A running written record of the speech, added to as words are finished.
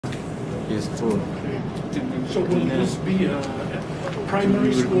useful. So will this be a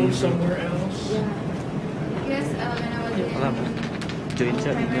primary school somewhere else? Yeah. Because when I was in primary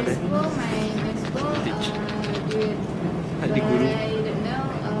school, my school do it, but I don't know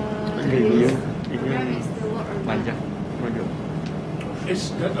this program is still working.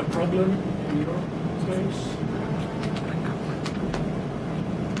 Is that a problem in your place?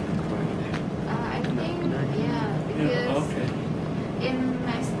 I think because in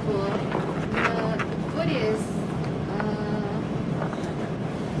my school the food is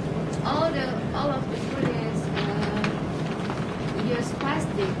all of the food is use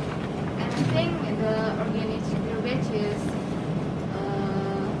plastic, and I think the organic garbage is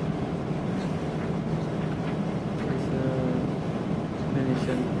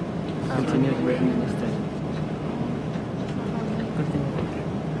Continue with minister.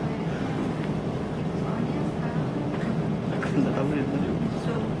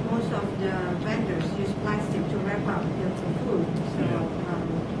 So most of the vendors use plastic to wrap up the food. So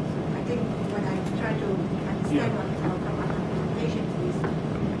I think what I try to understand from our implementation is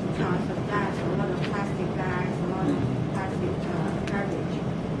because of that, a lot of plastic bags, a lot of plastic garbage.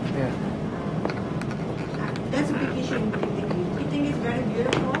 Yeah. That's a big issue in Italy. We think it's very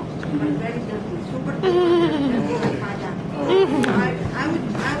beautiful, but very dirty, super dirty like Padang. I would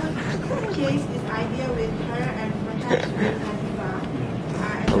chase this idea with her and perhaps with Hanifa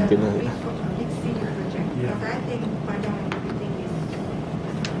as a big city project. Because I think Padang and everything is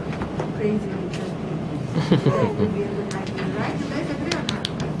crazy dirty. That would be a good idea, right? You guys agree or not?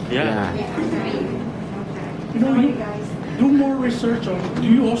 Yeah. You know, you do more research on. Do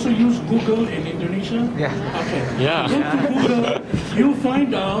you also use Google in Indonesia? Yeah. Okay. Yeah. Go to Google. You'll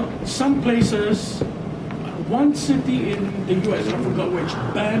find out some places. One city in the U.S. I forgot which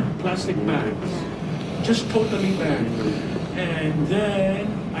banned plastic bags, just totally banned. And then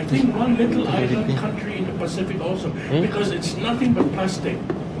I think one little island country in the Pacific also, because it's nothing but plastic,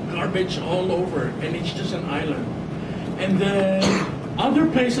 garbage all over, and it's just an island. And then other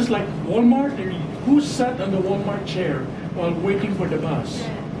places like Walmart, who sat on the Walmart chair while waiting for the bus?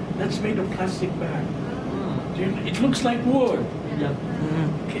 That's made of plastic bag. It looks like wood. Yeah.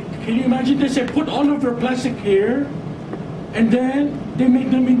 Can you imagine? They say put all of your plastic here, and then they make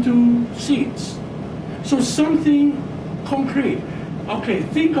them into seats. So something concrete. Okay,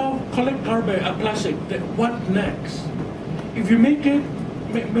 think of collect garbage, plastic. What next? If you make it,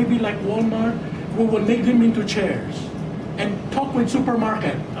 maybe like Walmart, we will make them into chairs. And talk with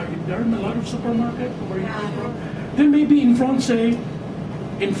supermarket. There are a lot of supermarket where you come from. Then maybe in front say,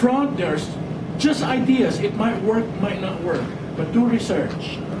 in front there's just ideas. It might work, might not work, but do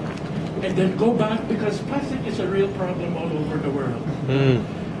research. And then go back, because plastic is a real problem all over the world.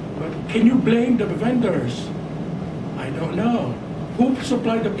 But can you blame the vendors? I don't know. Who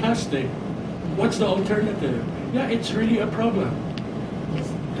supplied the plastic? What's the alternative? Yeah, it's really a problem. Just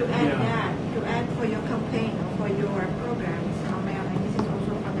to add that, to add for your campaign or for your programs, Mel, and this is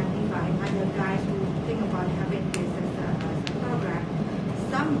also for Naniva and other guys who think about having this as a program.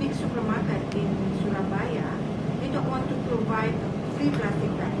 Some big supermarket in Surabaya, they don't want to provide free plastic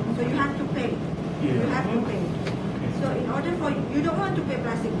bag, so you have to pay. You have to pay. So in order for you don't want to pay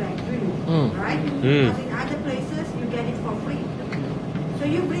plastic bag, do you? Right? Because in other places you get it for free. So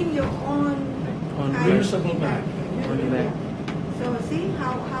you bring your own reusable bag. So see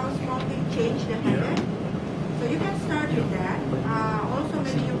how small thing change the habit. So you can start with that. Also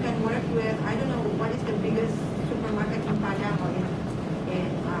maybe you can work with, I don't know what is the biggest supermarket in Padang or in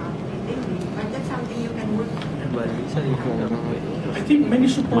Italy, but that's something you can work with. I think many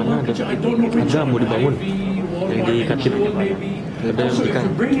supermarkets, I don't know which one, Ivy, Walmart, Jewel maybe. Also, if you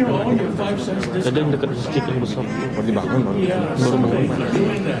bring your own, your 5 cents discount. Yeah, some things are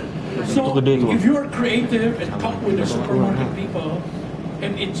doing that. So, if you are creative and talk with the supermarket people,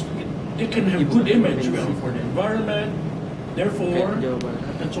 and they can have good image for the environment, therefore,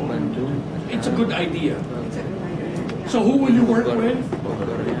 that's all I'm doing. It's a good idea. So who will you work with?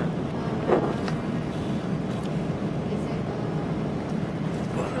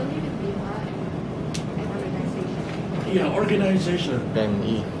 Yeah, organization.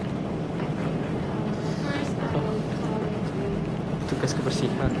 PMI. Tugas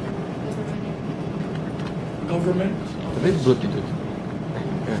kebersihan. Government. Tapi blood itu.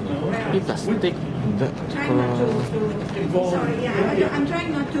 Ini plastik. Enggak. Sorry, I'm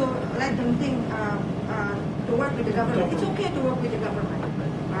trying not to let them think to work with the government. It's okay to work with the government,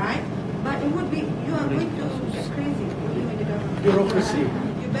 right? But it would be, you are going to get crazy working with the government. Bureaucracy.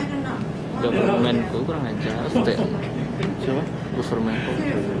 You better not. Government itu kurang ajar. Siapa? Government.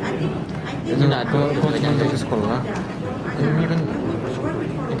 Itu nggak ada, itu nggak nyampe ke sekolah. Ini kan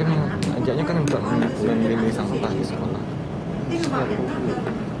ajaknya kan untuk memilih sampah di sekolah. Think about it, not the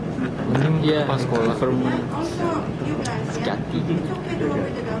Mending Yeah. pas sekolah also you guys, yeah, Sejati. it's okay to work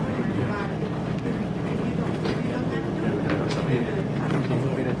with the government, but you don't have to.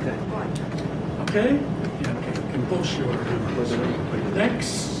 Okay? Yeah, okay. Compose your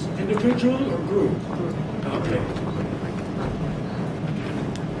next individual or group? Okay.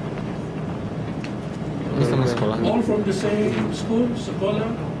 ini sama sekolah. All from the same school, sekolah,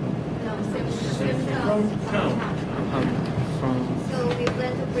 No, same from town. From So we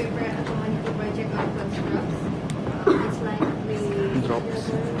plan to prepare a community project on food drops. It's like we Drops,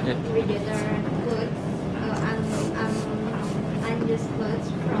 yeah. we gather goods, unused goods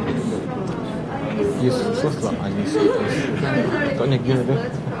from useless lah aja sih. Soalnya gini tuh.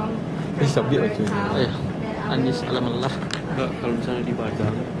 Ini sabi aja. Iya. Anis alamallah. Enggak, kalau misalnya di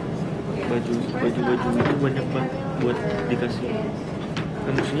Padang baju itu banyak banget buat dikasih.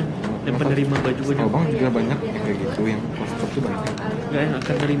 Kan maksudnya yang penerima baju banyak. Abang juga banyak kayak gitu yang poster tuh banyak. Enggak, yang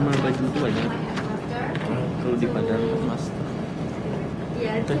akan nerima baju itu banyak. Kalau di Padang Mas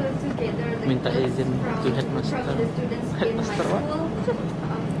Minta izin to headmaster. Headmaster what?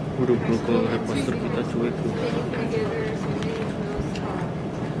 guru-guru ke headmaster kita cuek tuh.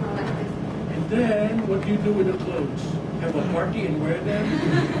 And then, what do you do with the clothes? Have a party and wear them?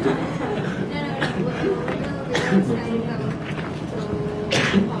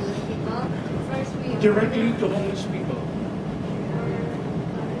 Directly to homeless people.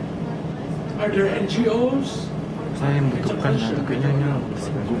 Are there NGOs? Saya yang butuhkan tapi nyonya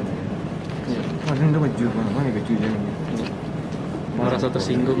tersinggung. Kemarin udah baju mana ya bajunya ini. Merasa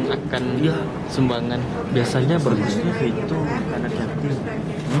tersinggung akan sumbangan. Biasanya bagusnya kayak itu anak yatim.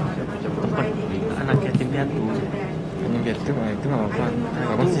 Tempat anak yatim piatu. Anak yatim itu nggak apa-apa.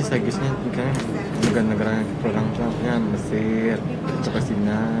 Apa sih bagusnya misalnya negara-negara perangnya Mesir,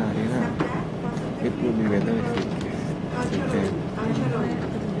 Palestina, ya. Itu lebih beda sih.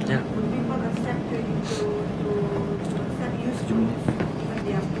 Ya.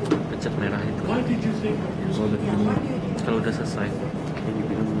 Pecet merah itu. Why did you think of using Kalau udah selesai.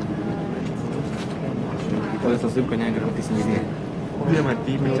 Kalau selesai bukannya gratis sendiri ya? Udah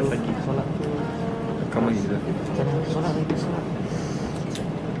mati, pecet lagi. Kamu gitu. Sholat.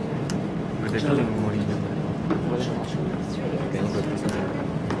 Udah kali mau hijau. Kayaknya gratis.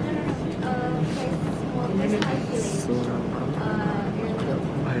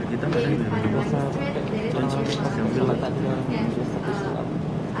 Akhir kita mana ini?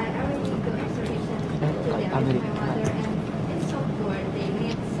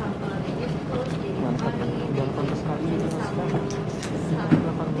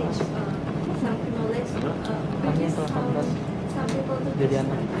 Jadi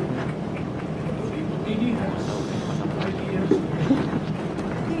anak. Ini has ideas.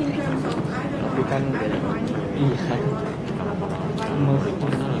 Tapi kan iya.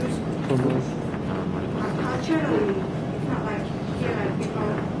 Culturally, it's not like here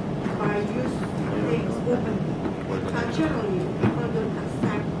people buy used things openly. Culturally, people don't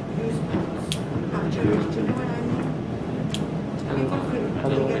accept used things. Culturally, you know what I mean? People feel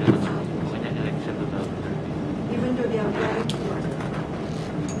they get out, even though they are very poor.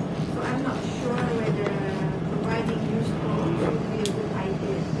 So I'm not sure whether providing used clothes would be a good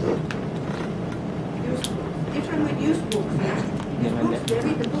idea. Used books. Different with used books, yeah? Used books, they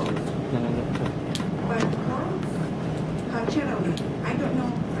read the books. But clothes, culturally, I don't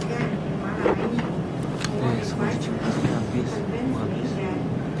know, again, Mara, I need more advice to convince me that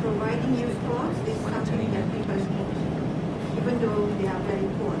providing used clothes is something that people need, even though they are very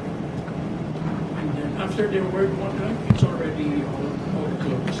poor. And then after they wear one time, it's already all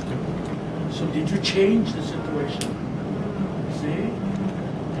closed. So did you change the situation? See?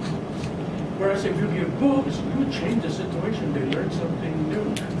 Whereas if you give books, you change the situation. They learn something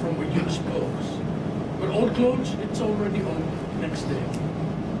new from what you books. But old clothes, it's already on next day.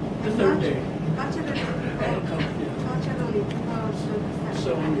 The third day. Culturally, All come, yeah. culturally, people should accept.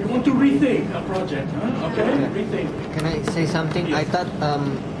 So you want to rethink a project, huh? Okay? Rethink. Can I say something? I thought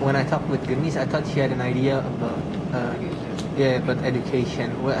when I talked with Denise, I thought she had an idea about about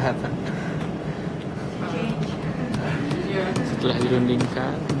education. What happened? Setelah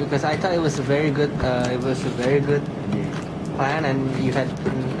dirundingkan, Because I thought it was a very good plan, and you had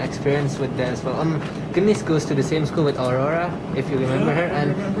an experience with that as well. Denise goes to the same school with Aurora, if you remember her,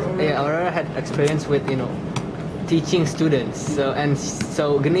 and Aurora had experience with teaching students.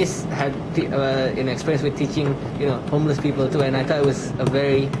 So Denise had an experience with teaching homeless people too, and I thought it was a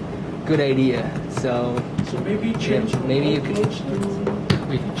very good idea. So maybe change from maybe old you could- clothes to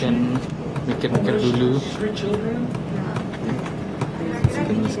we can mikir-mikir dulu. street children.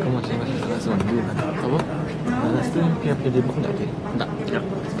 Kenis kau macam Alas Wandu kan? Apa? Alas tu kayak pergi Depok enggak sih? Enggak.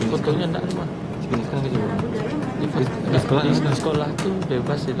 Fotonya enggak semua. Kenis kan kerja Di sekolah tuh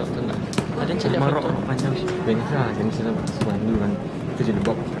bebas sih dokter enggak. Ada yang cari Marok foto panjang sih. Kenis lah, Kenis lah Alas Wandu kan. Kerja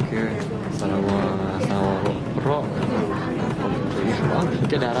Depok ke Sarawak Rok.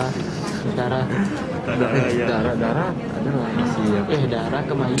 Ke darah Darah ada lah masih darah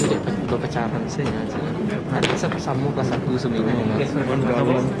kemayu dia berpecahan sih ya. Ada sama kelas 1 seminggu.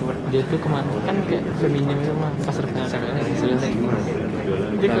 Dia tuh kemana kan kayak feminim itu mah pas repecahan selesai gimana?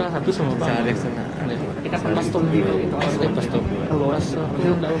 Dia kelas 1 sama bang. cari sana. Kita pas top gitu, pas top. Pas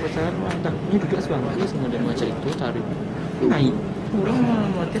udah berpecahan mah ini juga bang. Semua dia baca itu tarik naik. Orang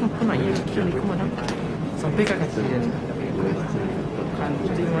mati aku naik kiri kemana? Sampai kakak kasihan. Kan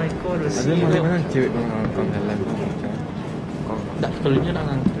itu Michael Ada mana cewek kau jalan tak keluarnya nak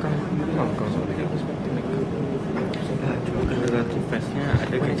ngangkang kau generasi face-nya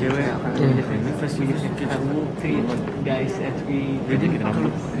ada kayak cewek ini face yang kita Guys, actually, jadi kita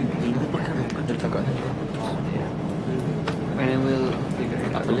nampak and I will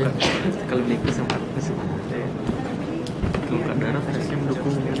tak boleh kalau dia kesempatan kalau kat darah face-nya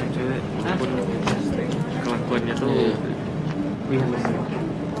mendukung cewek walaupun kelakuannya tuh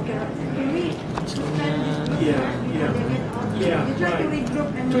Yeah, right.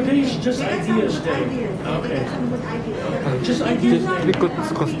 Today's just ideas day. Okay. Just ideas day. Tapi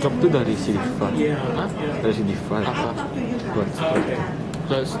cost job tu dari si Diva. Yeah. Dari si Diva. Buat Okay.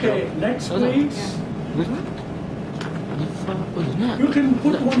 Okay, next please. You can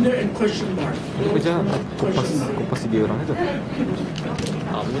put one there in question mark. Itu kerja kupas dia orang itu.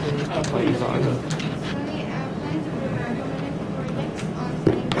 kamu ini apa Please. itu aja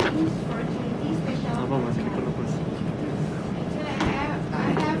apa masih di perpus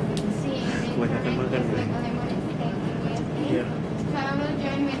kebanyakan makan ya. Yeah. So I will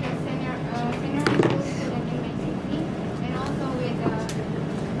join with the senior school student in my city and also with the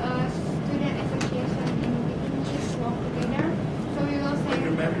student association in between this work together. So we will say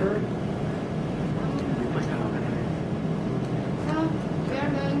Remember? so we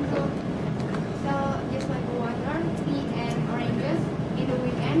are going to sell just like water, tea and oranges in the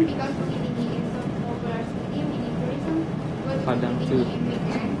weekend because Killingi is so popular city. We need tourism. Go to Padang Killingi too. in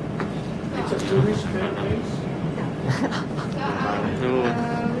weekend. It's a tourist place. So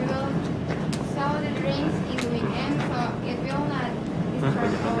we will sell the drinks in the weekend, so it will not disturb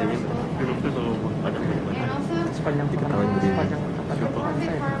our school time. And also, sepanjang Tahun beri sepanjang profit for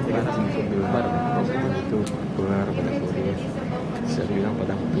Tiga people ratus with bar we're going itu keluar to pada give it to the kuliah. disabled Saya bilang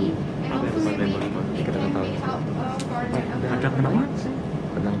Padang. community. And also maybe it Kita can tahu. be help for the Padang kenapa?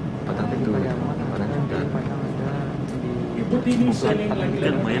 Padang itu Padang juga. You put these selling like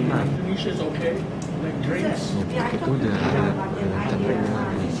Kan lumayan lah. Indonesia's okay? Like drinks? Itu udah capeknya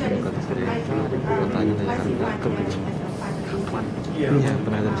di kota saya kotanya dari harga ke kapan? Yeah. Iya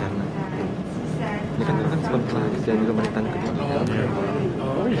pernah ada rencana. Ini kan sempat pernah saya juga menekan ke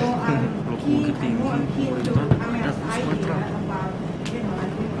Oh, yeah. Loku ketinggi ada Sumatera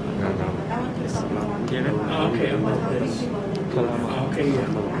nggak tahu. ya kan Okay, about this. Kalau Okay,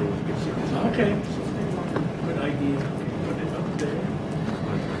 yeah. Okay. Good idea. Put it up there.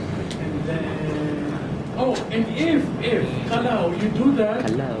 And then, and if kalau you do that,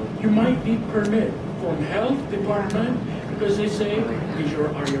 Kalau. you might need permit from health department because they say,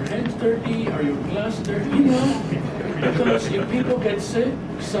 are your hands dirty? Are your gloves dirty? You know, because if people get sick,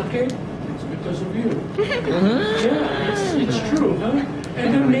 it's because of you. Yeah, it's true, huh? And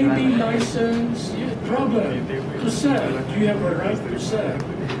there may be license problem to sell. Do you have a right to sell?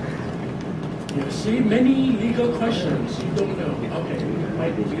 You see, many legal questions you don't know. Okay,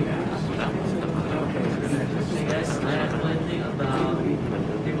 might be asked. Okay. Hey guys, I am learning about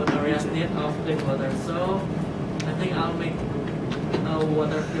different areas need of clean water. So I think I'll make a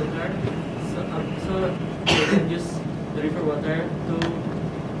water filter. So you can use the river water to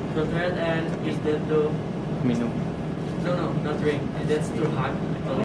filter it and use that to minum no, not drink. That's too hard.